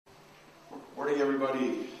Morning,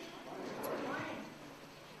 everybody.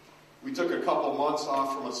 We took a couple months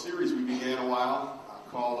off from a series we began a while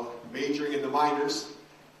called Majoring in the Minors.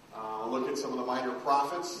 We'll look at some of the minor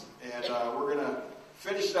prophets, and we're going to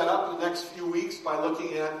finish that up in the next few weeks by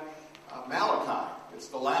looking at Malachi. It's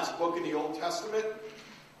the last book in the Old Testament,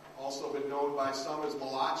 also been known by some as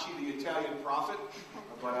Malachi, the Italian prophet,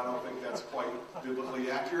 but I don't think that's quite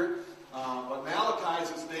biblically accurate. But Malachi is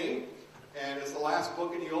his name, and it's the last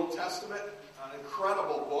book in the Old Testament, an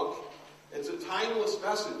incredible book. It's a timeless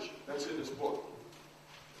message that's in this book.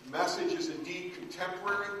 The message is indeed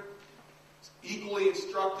contemporary. It's equally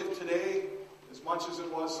instructive today as much as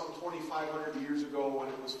it was some 2,500 years ago when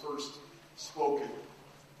it was first spoken.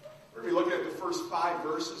 We're going to be looking at the first 5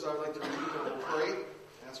 verses. I'd like to read them and pray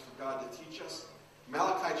and ask for God to teach us.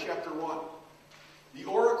 Malachi chapter 1. The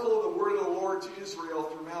oracle of the word of the Lord to Israel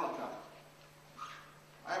through Malachi.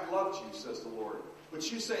 I have loved you, says the Lord. But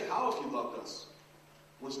you say, how have you loved us?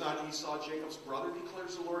 Was not Esau Jacob's brother,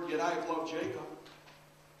 declares the Lord? Yet I have loved Jacob,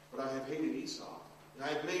 but I have hated Esau. And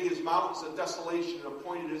I have made his mountains a desolation and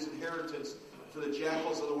appointed his inheritance for the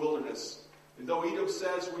jackals of the wilderness. And though Edom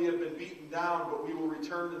says, we have been beaten down, but we will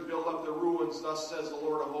return and build up the ruins, thus says the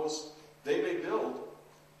Lord of hosts, they may build,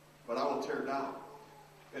 but I will tear down.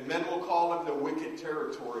 And men will call them the wicked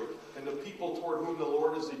territory, and the people toward whom the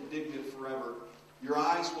Lord is indignant forever. Your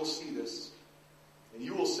eyes will see this, and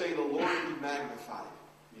you will say, the Lord be magnified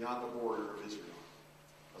beyond the border of Israel.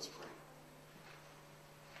 Let's pray.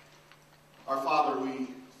 Our Father, we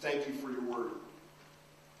thank you for your word.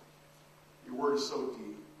 Your word is so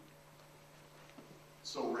deep,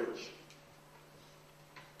 so rich.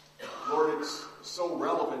 Lord, it's so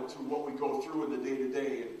relevant to what we go through in the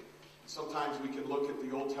day-to-day. And sometimes we can look at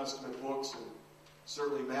the Old Testament books, and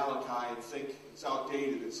certainly Malachi, and think it's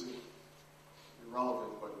outdated, it's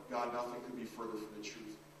irrelevant, but God, nothing could be further from the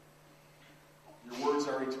truth. Your words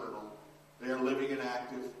are eternal. They are living and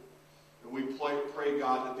active. And we pray,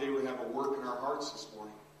 God, that they would have a work in our hearts this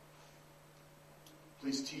morning.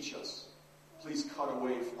 Please teach us. Please cut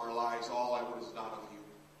away from our lives all that is not of you.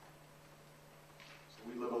 So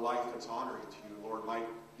we live a life that's honoring to you, Lord. Might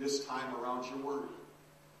this time around your word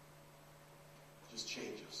just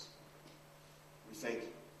change us. We thank you.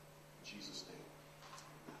 In Jesus' name.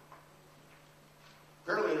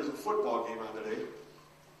 Apparently there's a football game on today.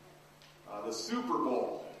 The Super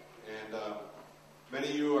Bowl. And many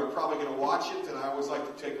of you are probably going to watch it, and I always like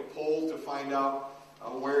to take a poll to find out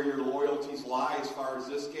where your loyalties lie as far as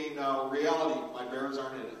this game. Now, reality, my Bears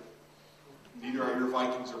aren't in it. Neither are your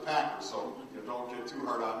Vikings or Packers, so don't get too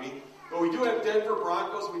hard on me. But we do have Denver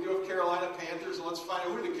Broncos, we do have Carolina Panthers, and let's find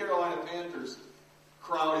out who the Carolina Panthers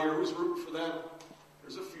crowd here. Who's rooting for them?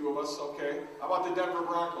 There's a few of us, okay. How about the Denver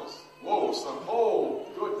Broncos? Whoa, oh,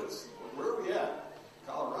 goodness. Where are we at?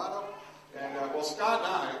 Colorado? And, well, Scott and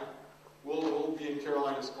I, we'll be in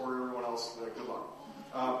Carolina's corner, everyone else, good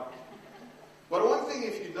luck. But one thing,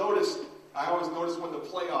 if you notice, I always notice when the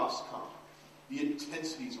playoffs come, the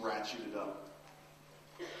intensity's ratcheted up.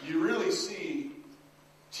 You really see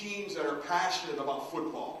teams that are passionate about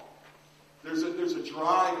football. There's a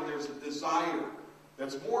drive and there's a desire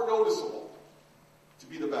that's more noticeable to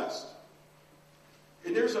be the best.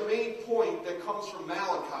 And there's a main point that comes from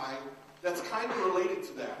Malachi that's kind of related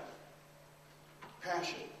to that.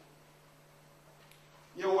 Passion.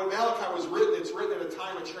 You know, when Malachi was written, it's written at a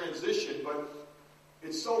time of transition, but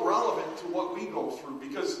it's so relevant to what we go through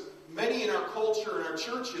because many in our culture and our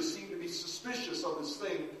churches seem to be suspicious of this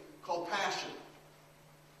thing called passion.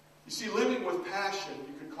 You see, living with passion,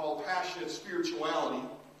 you could call passionate spirituality,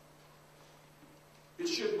 it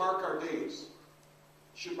should mark our days.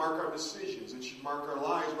 It should mark our decisions. It should mark our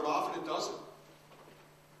lives, but often it doesn't.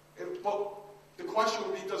 But the question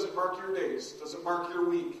would be, does it mark your days? Does it mark your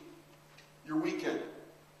week? Your weekend?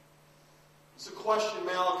 It's a question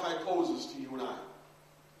Malachi poses to you and I.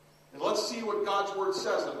 And let's see what God's Word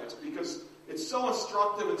says on this, because it's so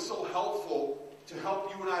instructive and so helpful to help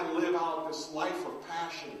you and I live out this life of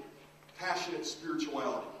passion, passionate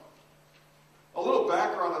spirituality. A little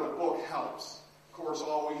background on the book helps. Of course,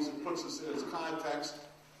 always it puts us in its context.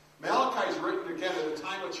 Malachi is written again at a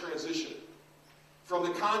time of transition. From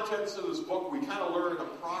the contents of this book, we kind of learn an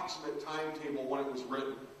approximate timetable when it was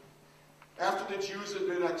written. After the Jews had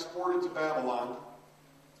been exported to Babylon,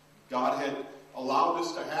 God had allowed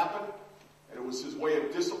this to happen, and it was his way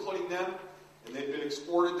of disciplining them, and they'd been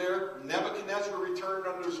exported there. Nebuchadnezzar returned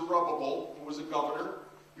under Zerubbabel, who was a governor.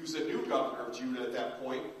 He was a new governor of Judah at that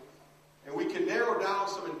point. And we can narrow down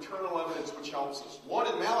some internal evidence which helps us. One,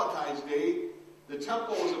 in Malachi's day, the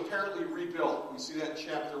temple was apparently rebuilt. We see that in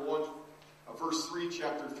chapter 1, verse 3,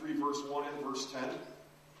 chapter 3, verse 1, and verse 10.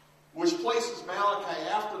 which places Malachi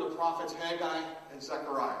after the prophets Haggai and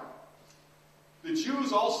Zechariah. The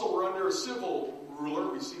Jews also were under a civil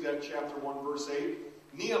ruler. We see that in chapter 1, verse 8.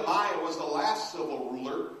 Nehemiah was the last civil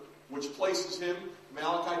ruler, which places him,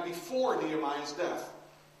 Malachi, before Nehemiah's death.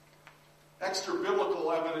 Extra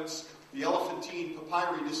biblical evidence, the Elephantine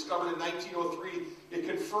Papyri, discovered in 1903, it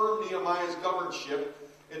confirmed Nehemiah's governorship,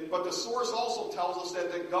 but the source also tells us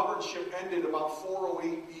that the governorship ended about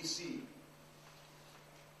 408 BC.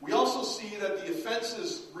 We also see that the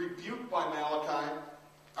offenses rebuked by Malachi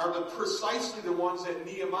are precisely the ones that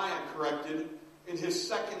Nehemiah corrected in his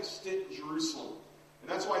second stint in Jerusalem. And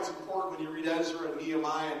that's why it's important when you read Ezra and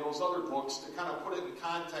Nehemiah and those other books to kind of put it in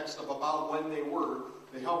context of about when they were.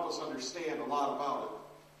 They help us understand a lot about it.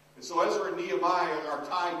 And so Ezra and Nehemiah are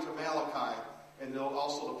tied to Malachi and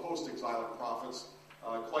also the post-exilic prophets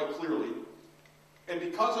quite clearly. And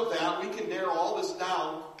because of that, we can narrow all this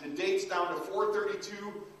down. The dates down to 432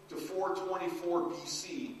 to 424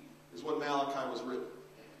 BC is when Malachi was written.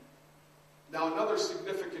 Now, another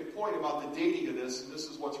significant point about the dating of this, and this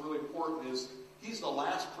is what's really important, is he's the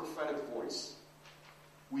last prophetic voice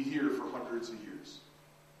we hear for hundreds of years.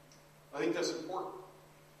 I think that's important.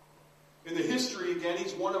 In the history, again,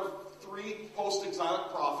 he's one of 3 post-exilic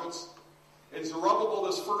prophets. And Zerubbabel,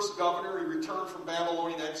 this first governor, he returned from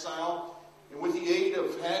Babylonian exile. And with the aid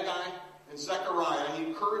of Haggai and Zechariah, he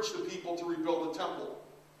encouraged the people to rebuild the temple.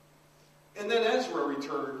 And then Ezra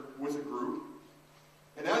returned with a group.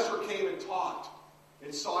 And Ezra came and taught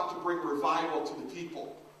and sought to bring revival to the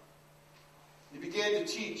people. He began to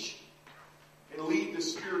teach and lead the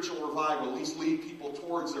spiritual revival, at least lead people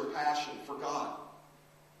towards their passion for God.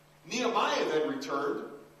 Nehemiah then returned,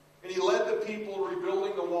 and he led the people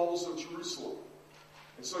rebuilding the walls of Jerusalem.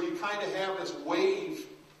 And so you kind of have this wave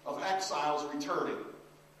of exiles returning.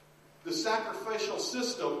 The sacrificial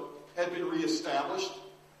system had been reestablished,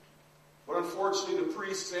 but unfortunately the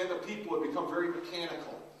priests and the people had become very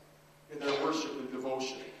mechanical in their worship and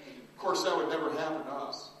devotion. Of course, that would never happen to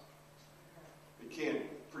us. It can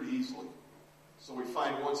pretty easily. So we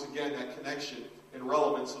find once again that connection and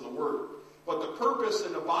relevance of the word. But the purpose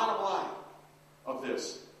and the bottom line of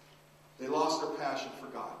this, they lost their passion for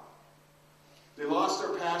God. They lost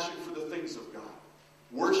their passion for the things of God.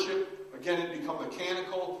 Worship, again, it became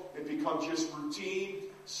mechanical. It became just routine.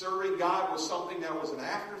 Serving God was something that was an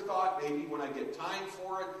afterthought, maybe when I get time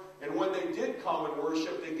for it. And when they did come and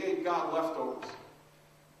worship, they gave God leftovers.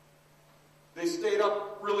 They stayed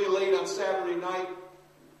up really late on Saturday night,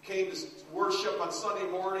 came to worship on Sunday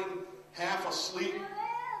morning, half asleep,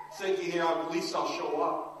 thinking, yeah, at least I'll show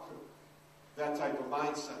up. That type of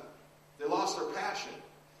mindset. They lost their passion.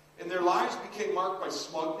 And their lives became marked by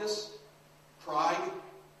smugness, pride,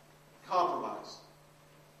 compromise.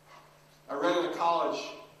 I read in an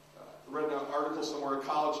article somewhere, a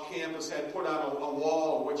college campus had put on a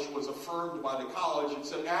wall which was affirmed by the college. It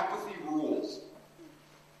said, apathy rules.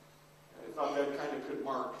 I thought that kind of could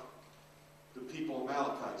mark the people of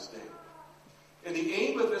Malachi's day. And the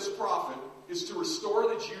aim of this prophet is to restore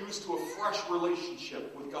the Jews to a fresh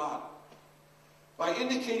relationship with God. By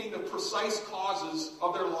indicating the precise causes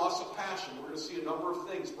of their loss of passion, we're going to see a number of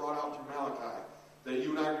things brought out through Malachi that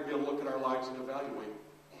you and I are going to be able to look at our lives and evaluate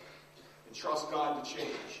and trust God to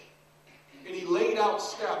change. And he laid out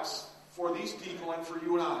steps for these people and for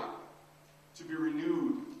you and I to be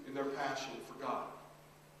renewed in their passion for God.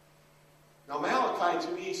 Now, Malachi,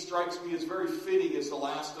 to me, strikes me as very fitting as the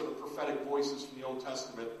last of the prophetic voices from the Old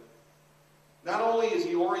Testament. Not only is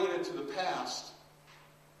he oriented to the past,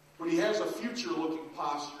 but he has a future-looking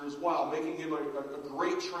posture as well, making him a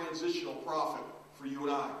great transitional prophet for you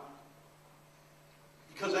and I.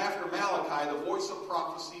 Because after Malachi, the voice of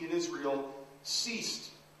prophecy in Israel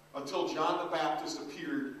ceased until John the Baptist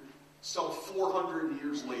appeared some 400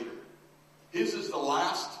 years later. His is the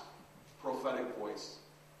last prophetic voice.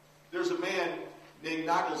 There's a man named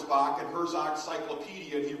Nagelsbach in Herzog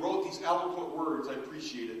Encyclopedia, and he wrote these eloquent words. I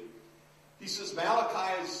appreciate it. He says,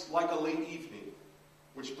 Malachi is like a late evening,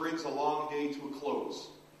 which brings a long day to a close.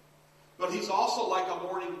 But he's also like a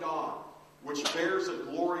morning dawn, which bears a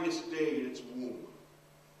glorious day in its womb.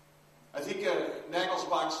 I think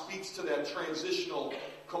Nagelsbach speaks to that transitional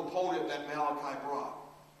component that Malachi brought.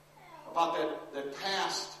 About that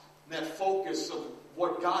past and that focus of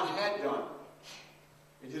what God had done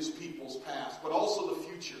in his people's past, but also the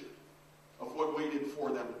future of what waited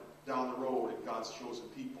for them down the road in God's chosen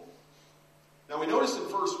people. Now we notice in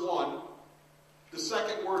verse 1, the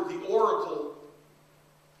second word, the oracle.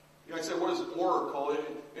 You know, I said, what is oracle?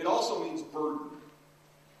 It also means burden.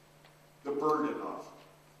 The burden of.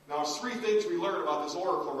 Now, there's 3 things we learn about this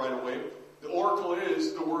oracle right away. The oracle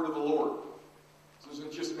is the word of the Lord. So This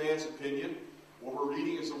isn't just man's opinion. What we're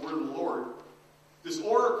reading is the word of the Lord. This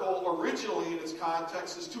oracle, originally in its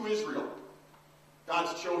context, is to Israel,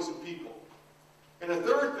 God's chosen people. And the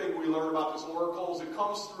third thing we learn about this oracle is it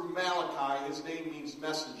comes through Malachi. His name means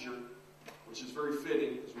messenger, which is very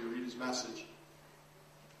fitting as we read his message.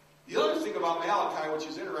 The other thing about Malachi, which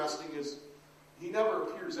is interesting, is he never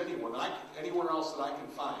appears anywhere else that I can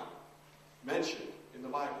find mentioned in the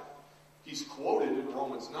Bible. He's quoted in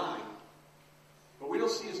Romans 9, but we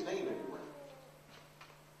don't see his name anywhere.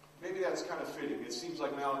 Maybe that's kind of fitting. It seems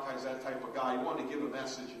like Malachi's that type of guy. He wanted to give a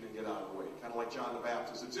message and then get out of the way, kind of like John the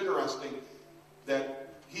Baptist. It's interesting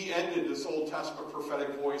that he ended this Old Testament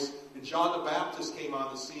prophetic voice, and John the Baptist came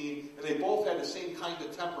on the scene, and they both had the same kind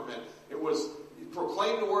of temperament. It was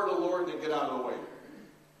proclaim the word of the Lord and then get out of the way.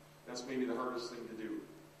 That's maybe the hardest thing to do.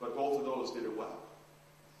 But both of those did it well.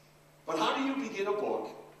 But how do you begin a book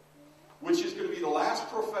which is going to be the last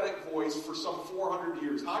prophetic voice for some 400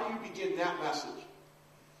 years? How do you begin that message?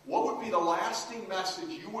 What would be the lasting message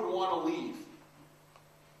you would want to leave?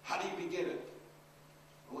 How do you begin it?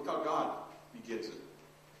 Well, look how God begins it.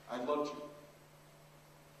 I loved you.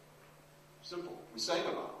 Simple. We sang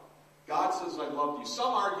about it. God says, I loved you.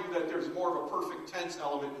 Some argue that there's more of a perfect tense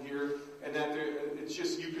element here, and that it's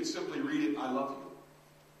just, you could simply read it, I love you.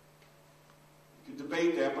 You could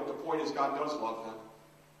debate that, but the point is God does love them.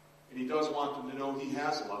 And he does want them to know he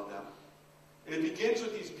has loved them. And it begins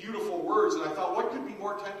with these beautiful words, and I thought, what could be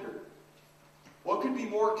more tender? What could be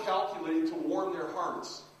more calculated to warm their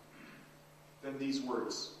hearts than these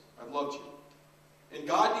words? I've loved you. And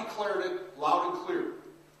God declared it loud and clear.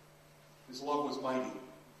 His love was mighty.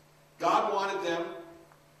 God wanted them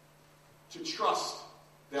to trust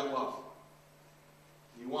that love.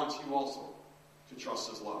 He wants you also to trust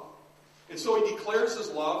his love. And so he declares his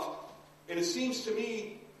love, and it seems to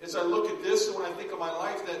me, as I look at this and when I think of my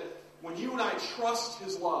life, that when you and I trust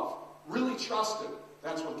his love, really trust him,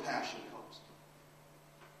 that's when passion comes.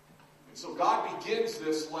 And so God begins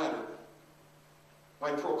this letter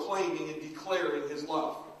by proclaiming and declaring his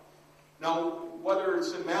love. Now, whether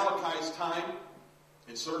it's in Malachi's time,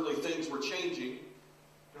 and certainly things were changing,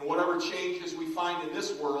 and whatever changes we find in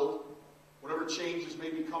this world, whatever changes may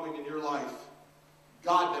be coming in your life,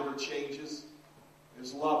 God never changes.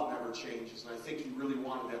 His love never changes. And I think he really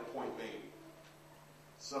wanted that point made. He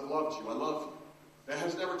said, I've loved you. I love you. That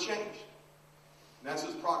has never changed. And that's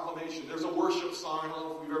his proclamation. There's a worship song. I don't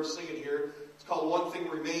know if we've ever sung it here. It's called One Thing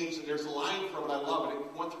Remains. And there's a line from it. I love it.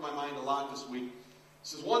 It went through my mind a lot this week. It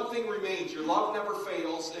says, one thing remains. Your love never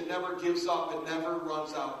fails. It never gives up. It never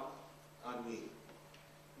runs out on me.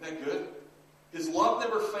 Isn't that good? His love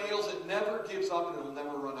never fails. It never gives up. And it will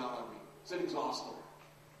never run out on me. It's inexhaustible.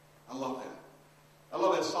 I love that. I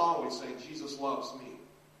love that song we sing, Jesus Loves Me.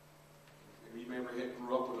 Maybe you ever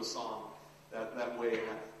grew up with a song that way.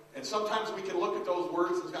 And sometimes we can look at those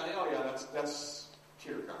words and go, oh yeah, that's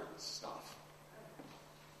kindergarten stuff.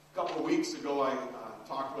 A couple of weeks ago, I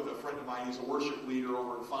talked with a friend of mine. He's a worship leader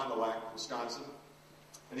over in Fond du Lac, Wisconsin.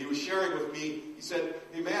 And he was sharing with me, he said,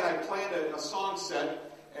 hey man, I planned a song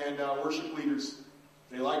set, and worship leaders,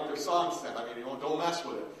 they like their song set. I mean, don't mess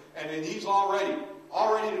with it. And then he's all ready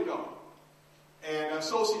to go. And an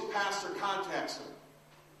associate pastor contacts him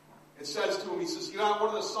and says to him, he says, you got one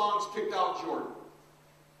of the songs picked out, Jordan.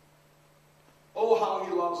 Oh, how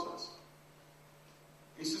he loves us.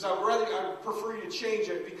 He says, I prefer you to change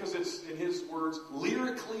it because it's, in his words,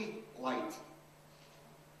 lyrically light.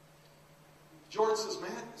 Jordan says,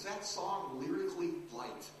 man, is that song lyrically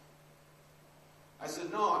light? I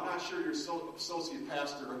said, no, I'm not sure your associate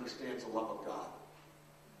pastor understands the love of God.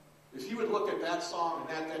 If he would look at that song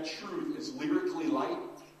and that truth is lyrically light,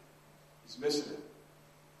 he's missing it.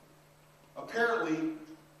 Apparently,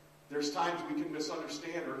 there's times we can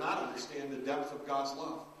misunderstand or not understand the depth of God's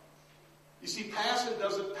love. You see, passion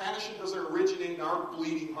doesn't originate in our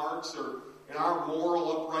bleeding hearts or in our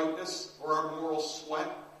moral uprightness or our moral sweat.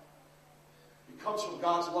 It comes from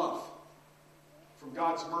God's love, from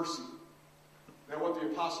God's mercy. And what the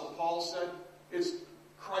Apostle Paul said is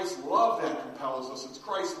Christ's love that compels us. It's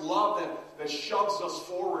Christ's love that shoves us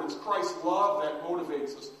forward. It's Christ's love that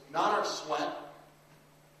motivates us. Not our sweat,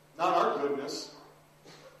 not our goodness.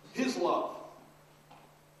 His love.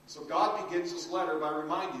 So God begins this letter by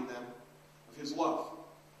reminding them of his love.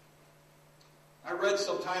 I read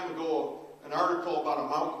some time ago an article about a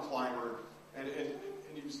mountain climber, and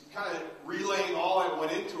he was kind of relaying all that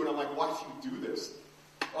went into it. I'm like, why do you do this?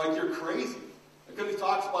 Like, you're crazy. Because he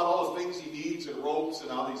talks about all the things he needs and ropes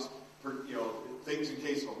and all these, things in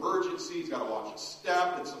case of emergency. He's got to watch his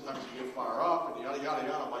step, and sometimes you get far up, and yada, yada,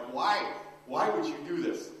 yada. I'm like, why? Why would you do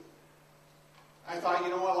this? I thought,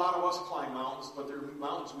 a lot of us climb mountains, but they're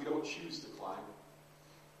mountains we don't choose to climb.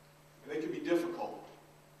 And they can be difficult.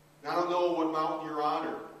 And I don't know what mountain you're on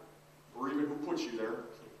or even who put you there.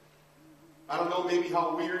 I don't know maybe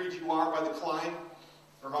how wearied you are by the climb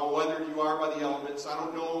or how weathered you are by the elements. I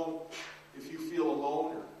don't know if you feel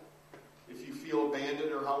alone or if you feel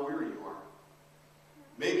abandoned or how weary you are.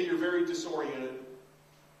 Maybe you're very disoriented.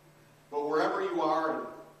 But wherever you are and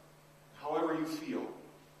however you feel,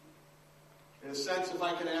 in a sense, if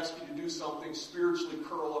I could ask you to do something, spiritually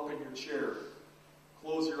curl up in your chair,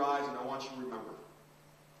 close your eyes, and I want you to remember.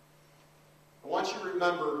 I want you to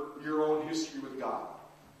remember your own history with God.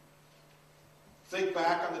 Think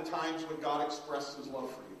back on the times when God expressed His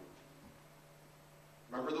love for you.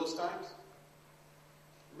 Remember those times?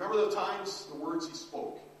 Remember the times, the words He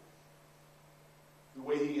spoke, the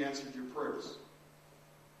way He answered your prayers.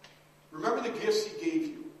 Remember the gifts He gave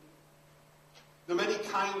you, the many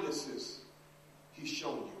kindnesses He's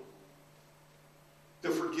shown you, the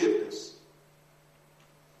forgiveness,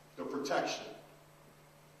 the protection.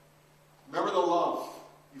 Remember the love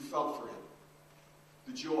you felt for Him,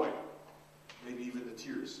 the joy, maybe even the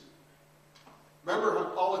tears.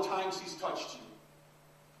 Remember all the times He's touched you,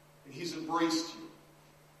 and He's embraced you,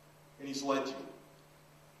 and He's led you.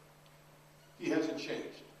 He hasn't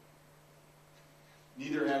changed.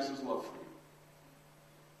 Neither has His love for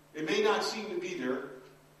you. It may not seem to be there,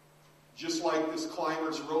 just like this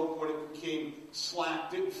climber's rope when it became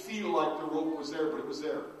slack. Didn't feel like the rope was there, but it was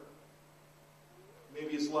there.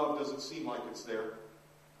 Maybe His love doesn't seem like it's there,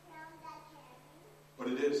 but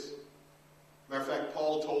it is. Matter of fact,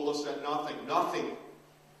 Paul told us that nothing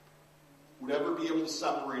would ever be able to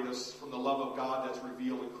separate us from the love of God that's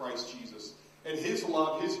revealed in Christ Jesus. And His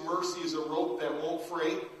love, His mercy is a rope that won't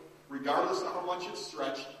fray, regardless of how much it's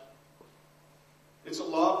stretched. It's a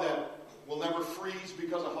love that will never freeze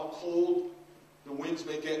because of how cold the winds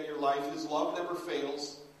may get in your life. His love never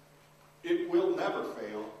fails. It will never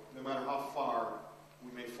fail, no matter how far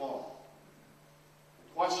we may fall.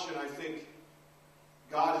 The question, I think,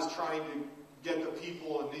 God is trying to get the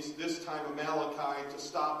people in this time of Malachi to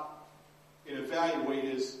stop and evaluate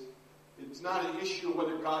is, it's not an issue of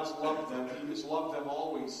whether God's loved them. He has loved them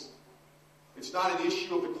always. It's not an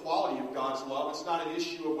issue of the quality of God's love. It's not an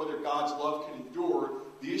issue of whether God's love can endure.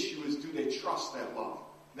 The issue is, do they trust that love?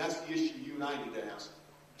 And that's the issue you and I need to ask.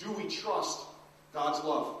 Do we trust God's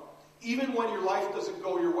love? Even when your life doesn't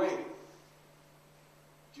go your way,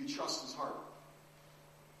 do you trust His heart?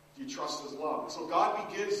 Do you trust His love? And so God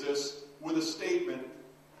begins this with a statement,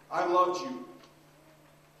 I loved you.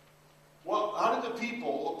 Well, how did the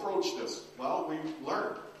people approach this? Well, we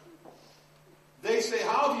learned. They say,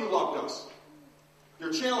 how have you loved us?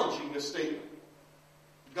 They're challenging this statement.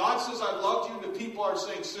 God says, I loved you, and the people are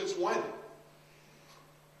saying, since when?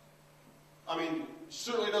 I mean,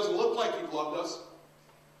 certainly doesn't look like You've loved us.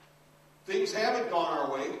 Things haven't gone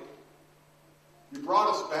our way. You brought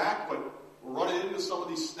us back, but we're running into some of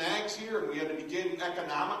these snags here, and we had to begin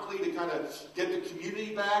economically to kind of get the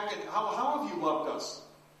community back. And how have You loved us?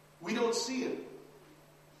 We don't see it.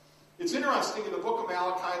 It's interesting, in the book of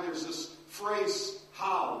Malachi, there's this phrase,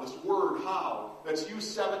 how, this word, how, that's used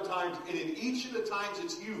 7 times, and in each of the times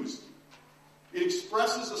it's used, it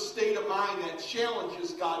expresses a state of mind that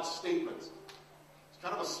challenges God's statements. It's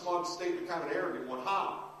kind of a smug statement, kind of an arrogant one.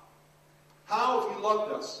 How? How have You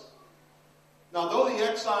loved us? Now, though the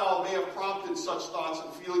exile may have prompted such thoughts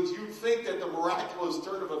and feelings, you'd think that the miraculous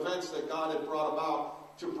turn of events that God had brought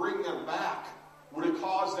about to bring them back would have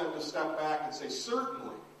caused them to step back and say,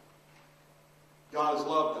 certainly, God has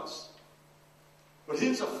loved us. But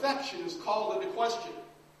His affection is called into question.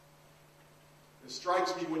 It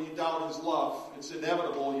strikes me when you doubt His love, it's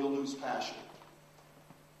inevitable you'll lose passion.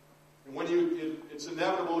 And when it's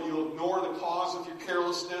inevitable you'll ignore the cause of your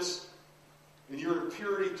carelessness and your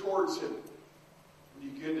impurity towards Him when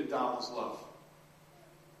you begin to doubt His love.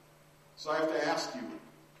 So I have to ask you,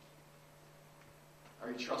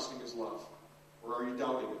 are you trusting His love? Or are you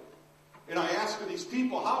doubting it? And I ask for these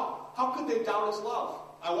people, how could they doubt His love?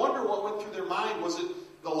 I wonder what went through their mind. Was it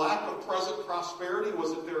the lack of present prosperity?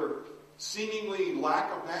 Was it their seemingly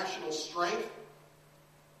lack of national strength?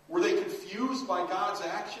 Were they confused by God's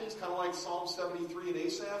actions, kind of like Psalm 73 and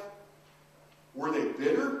Asaph? Were they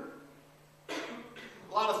bitter?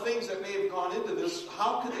 A lot of things that may have gone into this.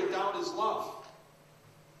 How could they doubt His love?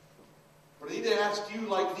 But I need to ask you,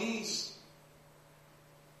 like these,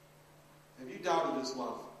 have you doubted His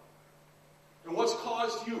love? And what's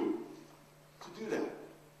caused you to do that?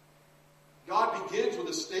 God begins with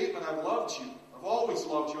a statement, I've loved you. I've always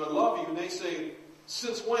loved you. I love you. And they say,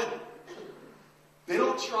 since when? They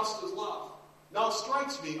don't trust His love. Now it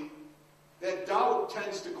strikes me, that doubt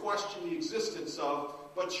tends to question the existence of,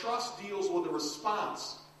 but trust deals with the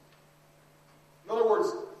response. In other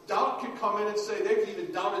words, doubt can come in and say they've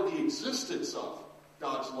even doubted the existence of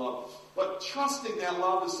God's love. But trusting that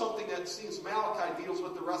love is something that seems Malachi deals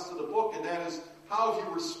with the rest of the book, and that is how have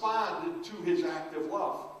you responded to his active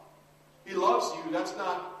love. He loves you. That's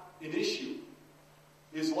not an issue.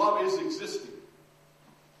 His love is existing.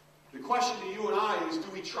 The question to you and I is, do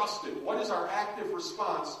we trust it? What is our active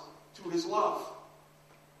response to his love?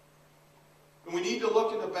 And we need to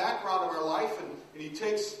look in the background of our life, and he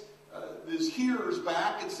takes his hearers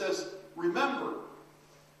back and says, remember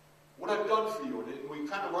what I've done for you. And we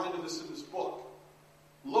kind of run into this in this book.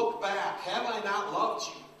 Look back. Have I not loved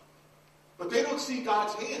you? But they don't see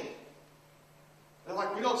God's hand. They're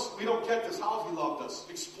like, we don't get this. How have you loved us?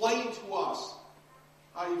 Explain to us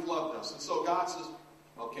how you've loved us. And so God says,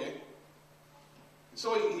 okay. And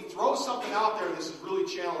so he throws something out there. This is really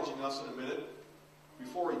challenging us in a minute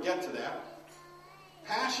before we get to that.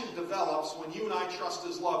 Passion develops when you and I trust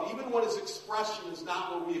his love, even when his expression is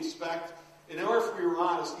not what we expect, and or if we were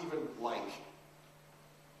honest, even like.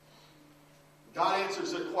 God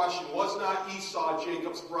answers their question, was not Esau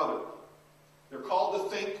Jacob's brother? They're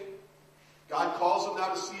called to think. God calls them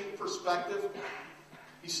now to see it in perspective.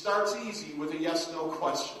 He starts easy with a yes-no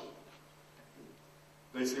question.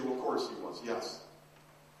 They say, well, of course he was, yes.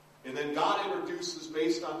 And then God introduces,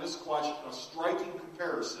 based on this question, a striking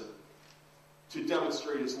comparison to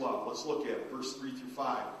demonstrate his love. Let's look at it, verse 3 through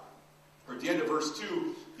 5. Or at the end of verse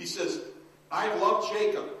 2, he says, I have loved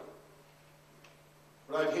Jacob,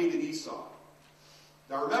 but I've hated Esau.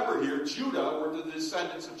 Now remember here, Judah were the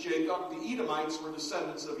descendants of Jacob. The Edomites were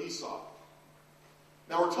descendants of Esau.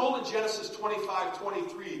 Now we're told in Genesis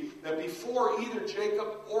 25:23 that before either Jacob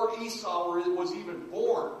or Esau was even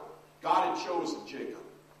born, God had chosen Jacob.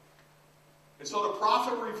 And so the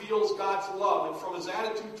prophet reveals God's love, and from his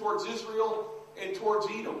attitude towards Israel and towards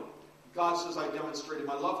Edom, God says, I demonstrated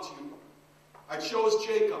my love to you. I chose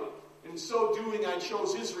Jacob, and in so doing I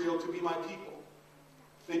chose Israel to be my people.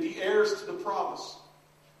 They'd be heirs to the promise.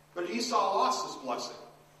 But Esau lost his blessing.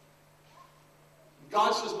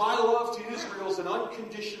 God says, my love to Israel is an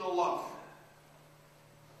unconditional love.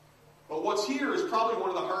 But what's here is probably one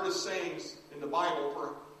of the hardest sayings in the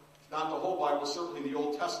Bible, not the whole Bible, certainly the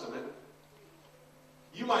Old Testament.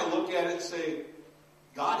 You might look at it and say,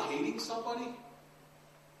 God hating somebody?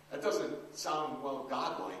 That doesn't sound, well,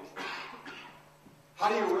 God-like. How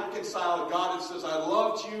do you reconcile a God that says, I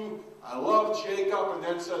loved you, I loved Jacob, and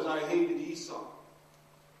then says, I hated Esau?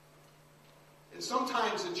 And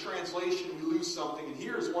sometimes in translation we lose something, and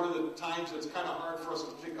here's one of the times that's kind of hard for us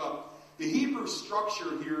to pick up. The Hebrew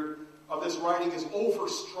structure here of this writing is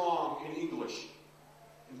over-strong in English.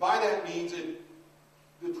 And by that means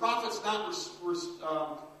the prophet's not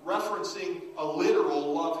referencing a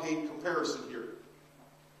literal love-hate comparison here.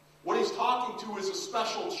 What he's talking to is a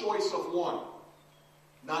special choice of one,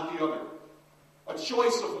 not the other. A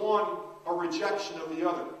choice of one, a rejection of the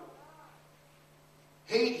other.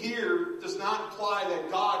 Hate here does not imply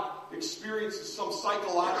that God experiences some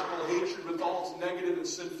psychological hatred with all its negative and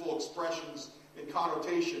sinful expressions and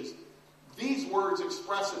connotations. These words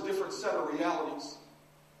express a different set of realities.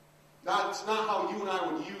 It's not how you and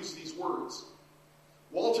I would use these words.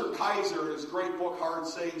 Walter Kaiser, in his great book, Hard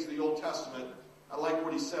Sayings of the Old Testament, I like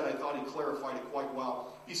what he said. I thought he clarified it quite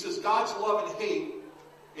well. He says, God's love and hate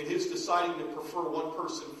in his deciding to prefer one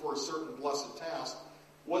person for a certain blessed task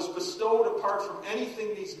was bestowed apart from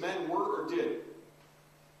anything these men were or did.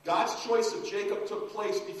 God's choice of Jacob took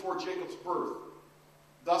place before Jacob's birth.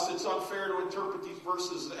 Thus, it's unfair to interpret these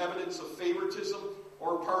verses as evidence of favoritism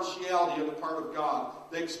or partiality on the part of God.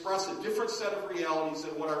 They express a different set of realities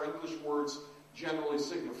than what our English words generally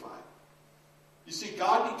signify. You see,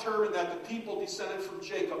 God determined that the people descended from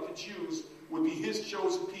Jacob, the Jews, would be his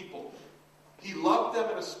chosen people. He loved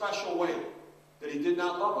them in a special way that he did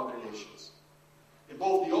not love other nations. In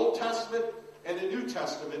both the Old Testament and the New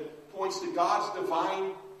Testament points to God's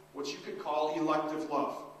divine, what you could call elective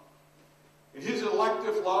love. In his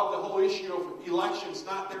elective love, the whole issue of election is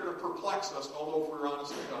not there to perplex us, although if we're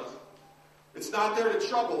honest it does. It's not there to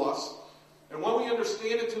trouble us. And when we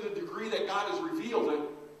understand it to the degree that God has revealed it,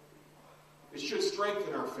 it should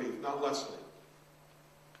strengthen our faith, not lessen it.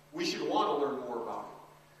 We should want to learn more about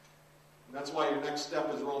it. And that's why your next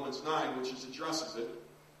step is Romans 9, which addresses it.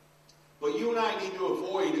 But you and I need to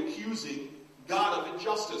avoid accusing God of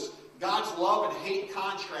injustice. God's love and hate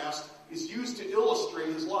contrast is used to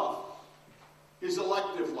illustrate his love, his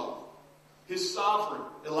elective love, his sovereign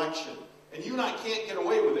election. And you and I can't get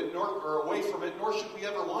away with it, or away from it, nor should we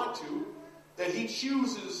ever want to, that he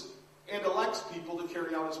chooses and elects people to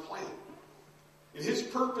carry out his plan. And his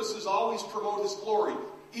purpose is always promote his glory,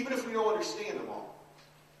 even if we don't understand them all.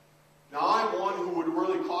 Now, I'm one who would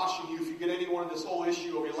really caution you, if you get anyone in this whole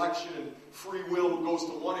issue of election and free will who goes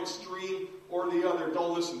to one extreme or the other,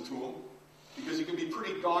 don't listen to him. Because you can be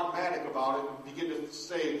pretty dogmatic about it and begin to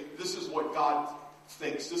say, this is what God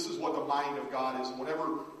thinks. This is what the mind of God is. And whenever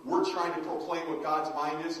we're trying to proclaim what God's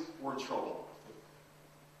mind is, we're in trouble.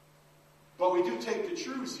 But we do take the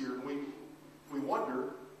truths here, and we wonder,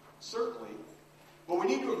 certainly. But we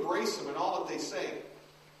need to embrace them in all that they say.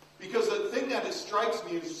 Because the thing that strikes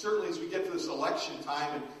me is, certainly as we get to this election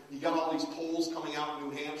time, and you got all these polls coming out in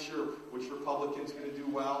New Hampshire, which Republicans are going to do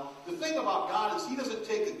well. The thing about God is he doesn't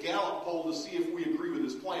take a Gallup poll to see if we agree with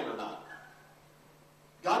his plan or not.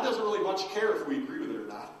 God doesn't really much care if we agree with it or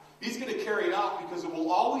not. He's going to carry it out because it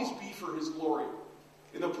will always be for his glory.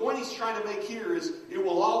 And the point he's trying to make here is it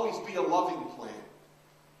will always be a loving plan.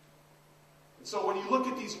 And so when you look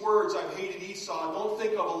at these words, I've hated Esau, don't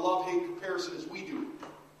think of a love-hate comparison as we do.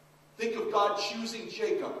 Think of God choosing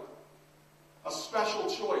Jacob, a special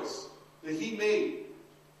choice that he made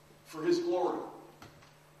for his glory.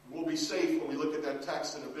 We'll be safe when we look at that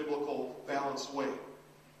text in a biblical, balanced way.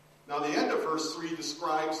 Now, the end of verse 3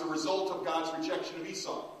 describes the result of God's rejection of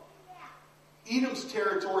Esau. Edom's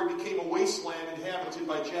territory became a wasteland inhabited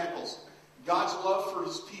by jackals. God's love for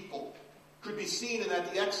his people could be seen in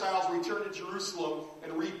that the exiles returned to Jerusalem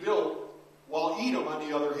and rebuilt, while Edom, on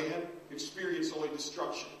the other hand, experienced only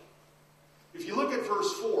destruction. If you look at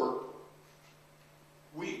verse 4,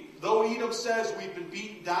 though Edom says we've been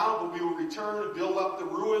beaten down, but we will return and build up the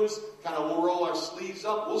ruins, kind of we'll roll our sleeves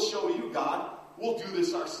up, we'll show you, God. We'll do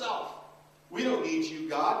this ourselves. We don't need you,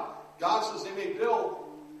 God. God says they may build,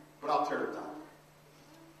 but I'll tear it down.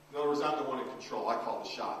 In other words, I'm the one in control. I call the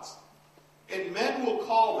shots. And men will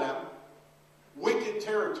call them wicked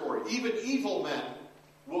territory. Even evil men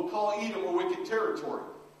will call Edom a wicked territory.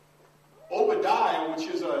 Obadiah, which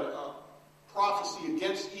is a prophecy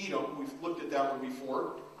against Edom, we've looked at that one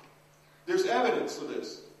before. There's evidence of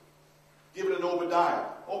this given in Obadiah.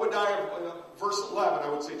 Obadiah, verse 11, I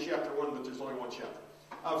would say chapter 1, but there's only one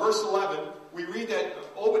chapter. Verse 11, we read that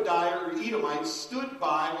Obadiah, or Edomites, stood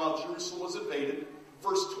by while Jerusalem was invaded.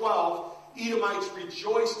 Verse 12, Edomites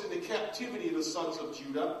rejoiced in the captivity of the sons of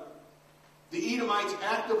Judah. The Edomites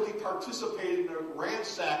actively participated in the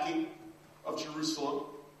ransacking of Jerusalem.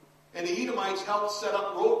 And the Edomites helped set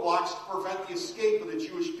up roadblocks to prevent the escape of the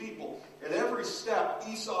Jewish people. At every step,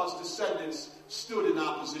 Esau's descendants stood in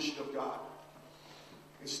opposition of God.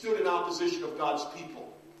 And stood in opposition of God's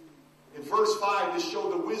people. In verse 5, this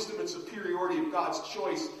showed the wisdom and superiority of God's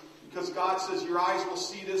choice, because God says, your eyes will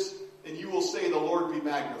see this, and you will say, the Lord be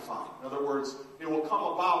magnified. In other words, it will come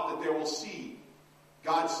about that they will see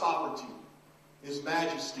God's sovereignty, his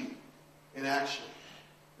majesty in action.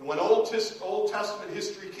 And when Old Testament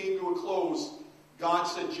history came to a close, God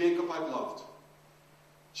said, Jacob I've loved.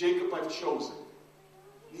 Jacob I've chosen.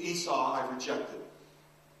 Esau I've rejected.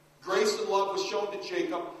 Grace and love was shown to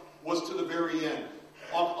Jacob, was to the very end.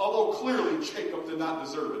 Although clearly Jacob did not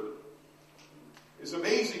deserve it. It's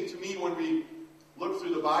amazing to me when we look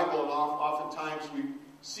through the Bible, and oftentimes we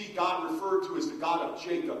see God referred to as the God of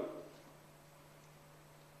Jacob.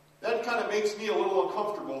 That kind of makes me a little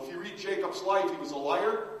uncomfortable. If you read Jacob's life, he was a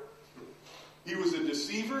liar. He was a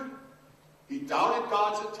deceiver. He doubted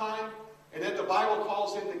God's at times. And then the Bible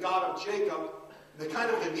calls him the God of Jacob. The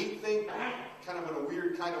kind of the neat thing, kind of in a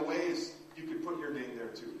weird kind of way, is you could put your name there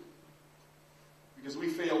too. Because we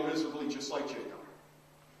fail miserably just like Jacob.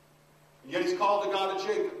 And yet he's called the God of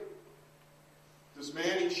Jacob. This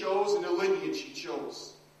man he chose and the lineage he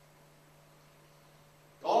chose.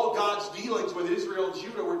 All God's dealings with Israel and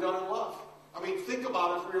Judah were done in love. I mean, think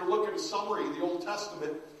about it. If we were to look at a summary of the Old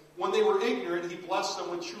Testament, when they were ignorant, he blessed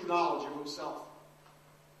them with true knowledge of himself.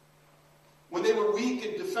 When they were weak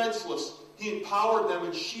and defenseless, he empowered them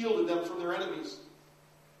and shielded them from their enemies.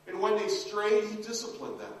 And when they strayed, he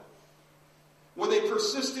disciplined them. When they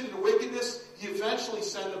persisted in wickedness, he eventually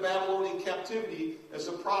sent the Babylonian captivity, as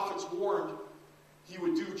the prophets warned he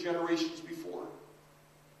would do generations before.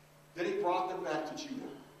 Then he brought them back to Judah.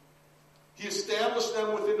 He established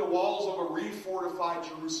them within the walls of a refortified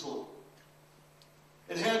Jerusalem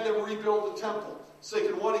and had them rebuild the temple so they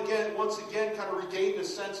could once again kind of regain the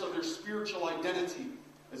sense of their spiritual identity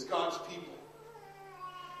as God's people.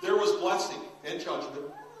 There was blessing and judgment.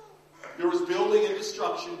 There was building and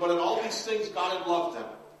destruction, but in all these things God had loved them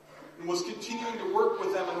and was continuing to work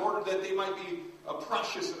with them in order that they might be a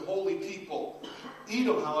precious and holy people.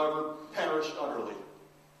 Edom, however, perished utterly.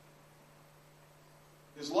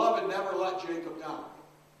 His love had never let Jacob down.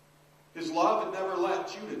 His love had never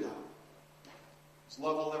let Judah down. His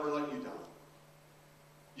love will never let you down.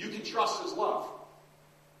 You can trust his love.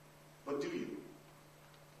 But do you?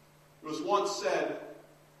 It was once said,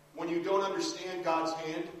 when you don't understand God's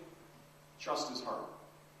hand, trust his heart.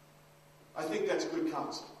 I think that's good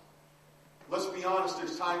counsel. Let's be honest,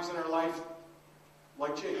 there's times in our life,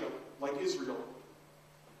 like Jacob, like Israel,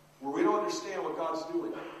 where we don't understand what God's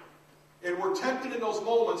doing. And we're tempted in those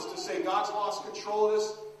moments to say, God's lost control of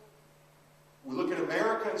this. We look at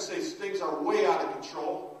America and say things are way out of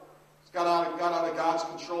control. It's got out of God's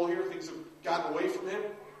control here. Things have gotten away from him.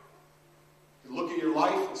 You look at your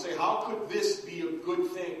life and say, how could this be a good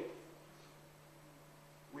thing?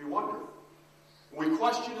 We wonder. We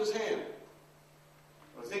question his hand.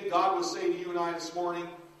 I think God would say to you and I this morning,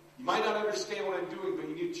 you might not understand what I'm doing, but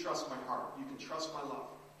you need to trust my heart. You can trust my love.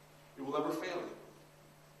 It will never fail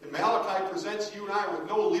you. And Malachi presents you and I with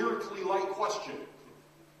no lyrically light question.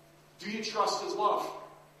 Do you trust his love?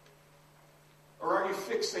 Or are you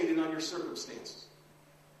fixated on your circumstances?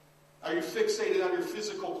 Are you fixated on your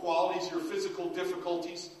physical qualities, your physical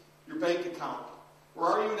difficulties, your bank account? Or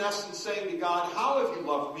are you in essence saying to God, how have you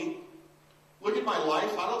loved me? Look at my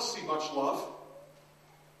life. I don't see much love.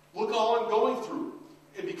 Look all I'm going through.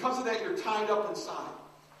 And because of that, you're tied up inside.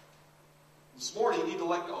 This morning, you need to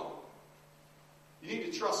let go. You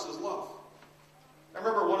need to trust his love. I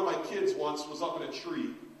remember one of my kids once was up in a tree.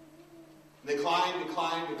 And they climbed and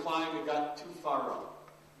climbed and climbed and got too far up.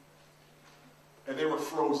 And they were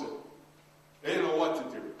frozen. They didn't know what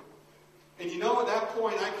to do. And you know, at that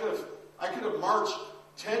point, I could have marched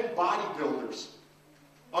 10 bodybuilders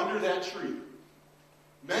under that tree.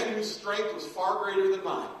 Men whose strength was far greater than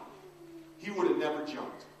mine. He would have never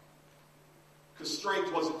jumped. Because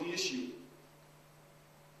strength wasn't the issue.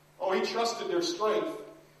 Oh, he trusted their strength.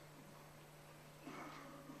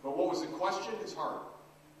 But what was in question? His heart.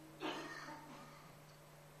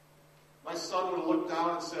 My son would have looked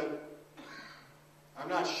down and said, I'm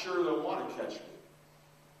not sure they'll want to catch me.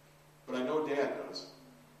 But I know Dad does.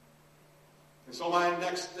 And so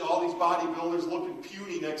next to all these bodybuilders looking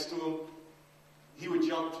puny next to him, he would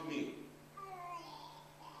jump to me.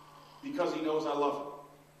 Because he knows I love him.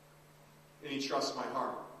 And he trusts my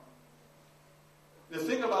heart. The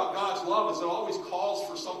thing about God's love is it always calls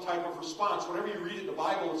for some type of response. Whenever you read it in the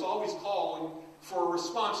Bible, it's always calling for a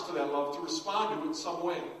response to that love, to respond to it in some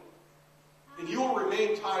way. And you'll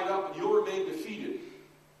remain tied up and you'll remain defeated.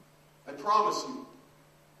 I promise you,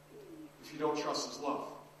 if you don't trust his love.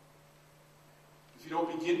 If you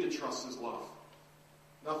don't begin to trust his love,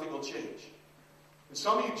 nothing will change. And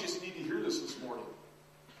some of you just need to hear this morning.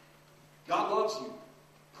 God loves you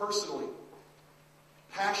personally,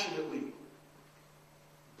 passionately,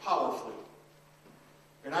 powerfully.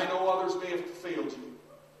 And I know others may have failed you.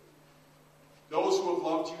 Those who have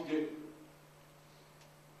loved you didn't.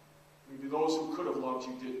 Maybe those who could have loved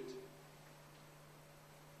you didn't.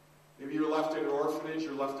 Maybe you're left in an orphanage,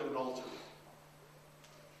 you're left in an altar.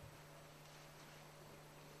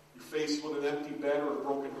 You're faced with an empty bed or a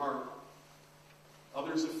broken heart.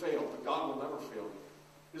 Others have failed, but God will never fail you.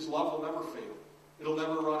 His love will never fail. It'll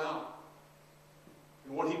never run out.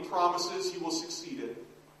 And what he promises, he will succeed in.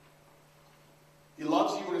 He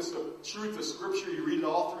loves you, and it's the truth of Scripture. You read it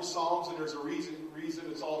all through Psalms, and there's a reason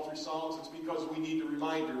it's all through Psalms. It's because we need the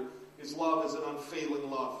reminder. His love is an unfailing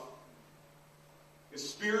love. His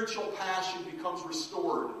spiritual passion becomes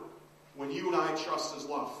restored when you and I trust his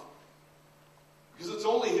love. Because it's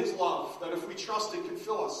only his love that if we trust it can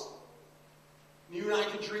fill us. And you and I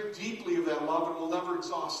can drink deeply of that love and we'll never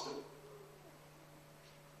exhaust it.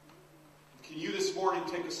 Can you this morning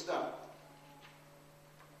take a step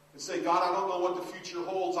and say, God, I don't know what the future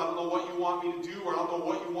holds. I don't know what you want me to do, or I don't know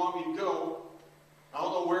what you want me to go. I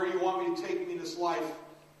don't know where you want me to take me in this life,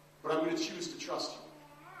 but I'm going to choose to trust you.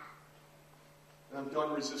 And I'm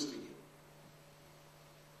done resisting you.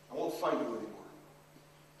 I won't fight you anymore.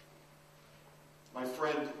 My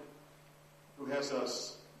friend who has a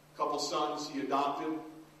couple sons he adopted,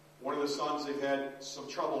 one of the sons they've had some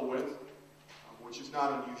trouble with, which is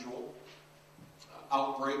not unusual.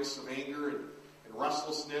 Outbreaks of anger and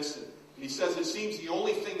restlessness. And he says it seems the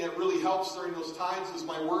only thing that really helps during those times is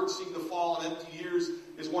my words seem to fall on empty ears,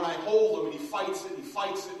 is when I hold him and he fights it,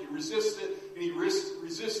 he resists it, and he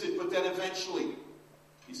resists it, but then eventually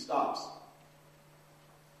he stops.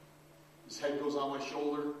 His head goes on my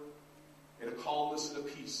shoulder, and a calmness and a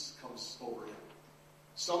peace comes over him.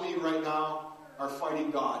 Some of you right now are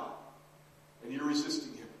fighting God, and you're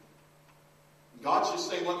resisting him. And God's just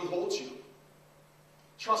saying, let me hold you.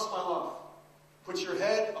 Trust my love. Put your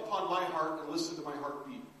head upon my heart and listen to my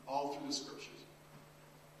heartbeat all through the Scriptures.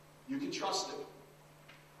 You can trust it.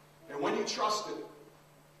 And when you trust it,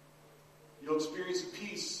 you'll experience a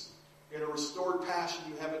peace in a restored passion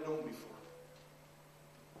you haven't known before.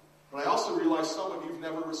 But I also realize some of you have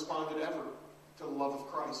never responded ever to the love of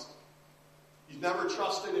Christ. You've never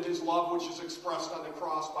trusted in his love, which is expressed on the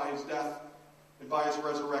cross by his death and by his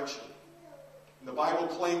resurrection. And the Bible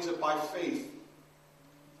claims that by faith,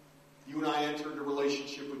 you and I entered a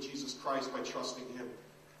relationship with Jesus Christ by trusting him.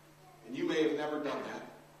 And you may have never done that.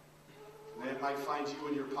 And that might find you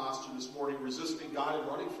in your posture this morning resisting God and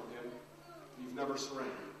running from him. And you've never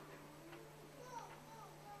surrendered.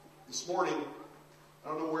 This morning, I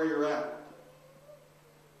don't know where you're at,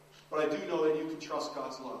 but I do know that you can trust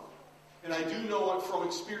God's love. And I do know it from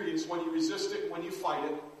experience, when you resist it, when you fight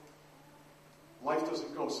it, life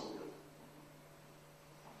doesn't go so good.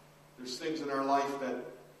 There's things in our life that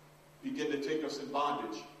begin to take us in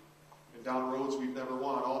bondage and down roads we've never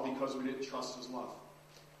wanted, all because we didn't trust his love.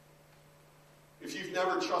 If you've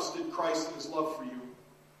never trusted Christ and his love for you,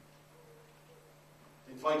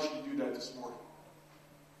 I invite you to do that this morning.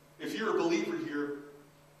 If you're a believer here,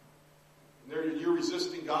 and you're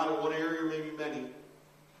resisting God in one area or maybe many,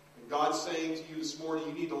 and God's saying to you this morning,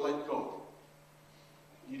 you need to let go.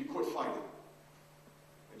 You need to quit fighting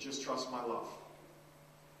and just trust my love.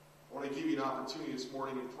 I want to give you an opportunity this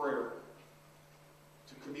morning in prayer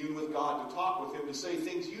to commune with God, to talk with him, to say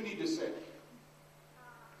things you need to say.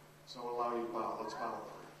 So I'll allow you to bow. Let's bow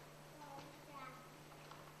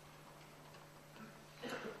in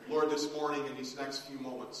prayer. Lord, this morning in these next few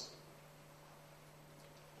moments,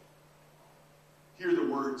 hear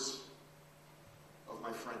the words of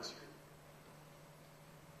my friends here.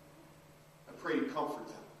 I pray you'd comfort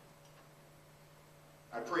them.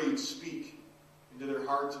 I pray you'd speak into their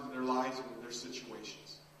hearts, into their lives, and into their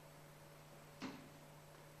situations.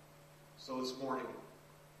 So this morning,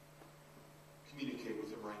 communicate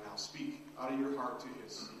with him right now. Speak out of your heart to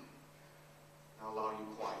his. And I'll allow you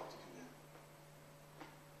quiet to do that.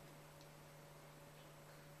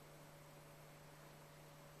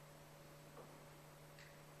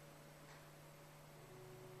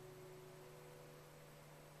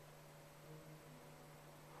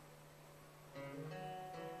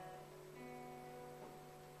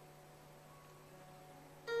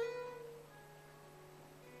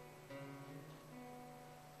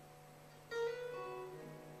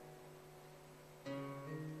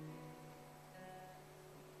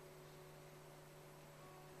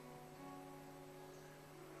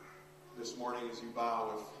 This morning as you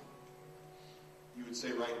bow, if you would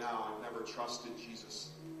say right now, I've never trusted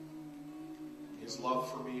Jesus. His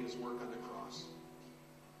love for me, his work on the cross.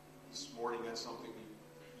 This morning, that's something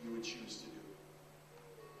you would choose to do.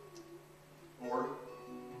 Or,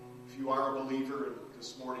 if you are a believer, and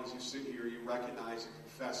this morning as you sit here, you recognize and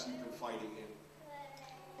confess you've been fighting him.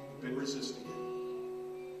 You've been resisting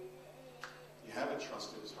him. You haven't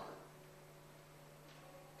trusted his heart.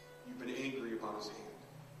 You've been angry about his hand.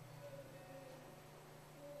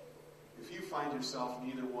 If you find yourself in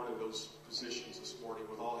either one of those positions this morning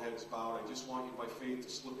with all heads bowed, I just want you by faith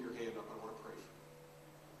to slip your hand up. I want to pray for you.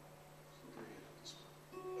 Slip your hand up this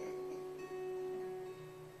morning.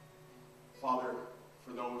 Father,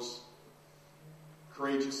 for those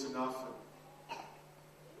courageous enough and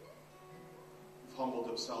who've humbled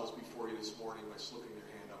themselves before you this morning by slipping their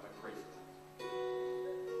hand up, I pray for them.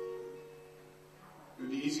 It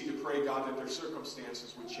would be easy to pray, God, that their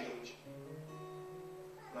circumstances would change.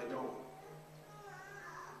 But I don't.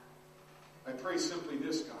 I pray simply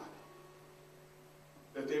this, God,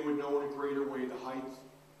 that they would know in a greater way the height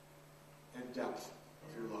and depth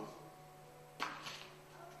of your love.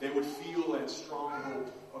 They would feel that strong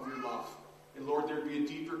hope of your love. And Lord, there'd be a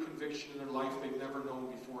deeper conviction in their life they've never known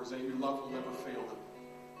before, is that your love will never fail them.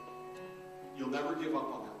 You'll never give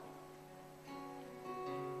up on them.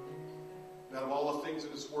 And out of all the things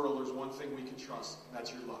in this world, there's one thing we can trust, and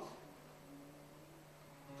that's your love.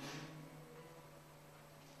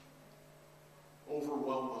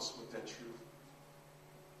 Overwhelm us with that truth.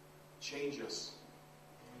 Change us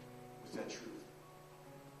with that truth.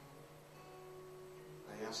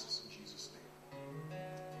 I ask this in Jesus' name.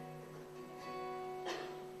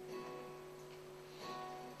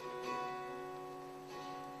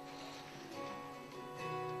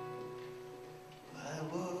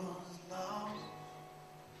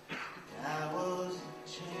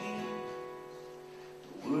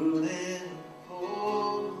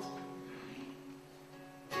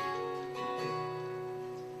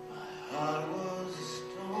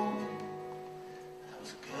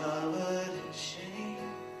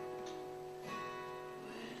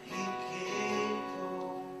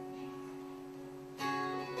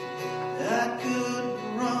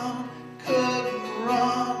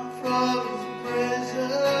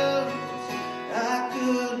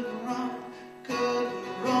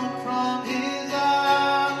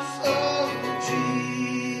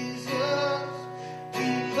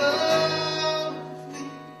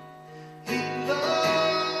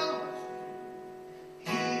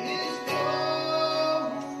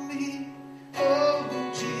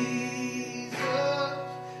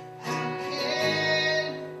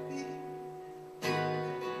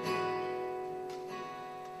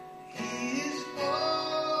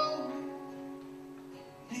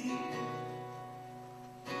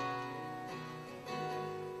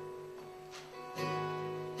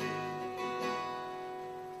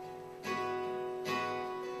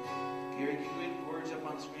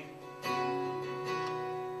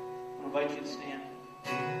 you to stand.